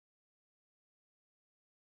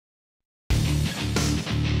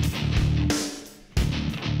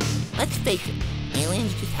Let's face it,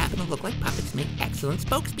 aliens just happen to look like puppets make excellent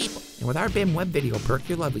spokespeople. And with our BIM web video, Perk,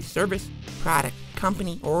 your lovely service, product,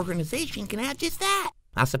 company, or organization can have just that,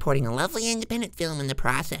 while supporting a lovely independent film in the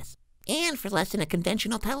process. And for less than a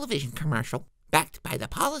conventional television commercial, backed by the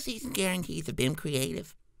policies and guarantees of BIM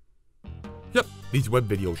Creative. Yep, these web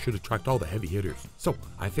videos should attract all the heavy hitters. So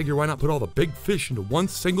I figure why not put all the big fish into one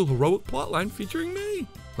single heroic plotline featuring me?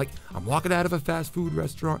 Like, I'm walking out of a fast food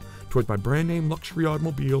restaurant towards my brand name luxury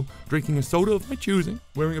automobile, drinking a soda of my choosing,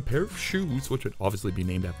 wearing a pair of shoes, which would obviously be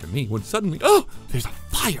named after me, when suddenly, oh, there's a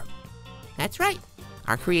fire! That's right.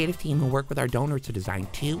 Our creative team will work with our donors to design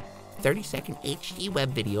 2 30-second HD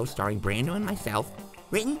web videos starring Brando and myself,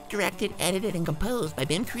 written, directed, edited, and composed by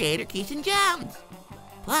BIM creator Keaton Jones.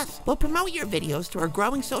 Plus, we'll promote your videos to our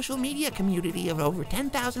growing social media community of over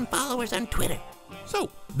 10,000 followers on Twitter.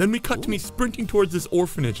 So, then we cut to me sprinting towards this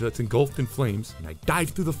orphanage that's engulfed in flames, and I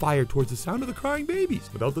dive through the fire towards the sound of the crying babies,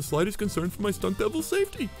 without the slightest concern for my stunt devil's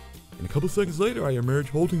safety. And a couple seconds later, I emerge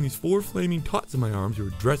holding these 4 flaming tots in my arms who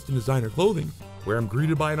are dressed in designer clothing, where I'm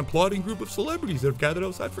greeted by an applauding group of celebrities that have gathered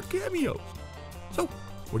outside for cameos. So,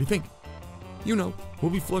 what do you think? You know,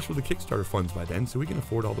 we'll be flush with the Kickstarter funds by then, so we can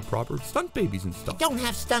afford all the proper stunt babies and stuff. Don't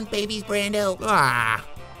have stunt babies, Brando.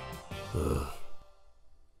 Ugh.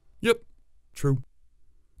 Yep, true.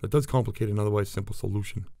 That does complicate an otherwise simple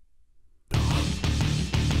solution.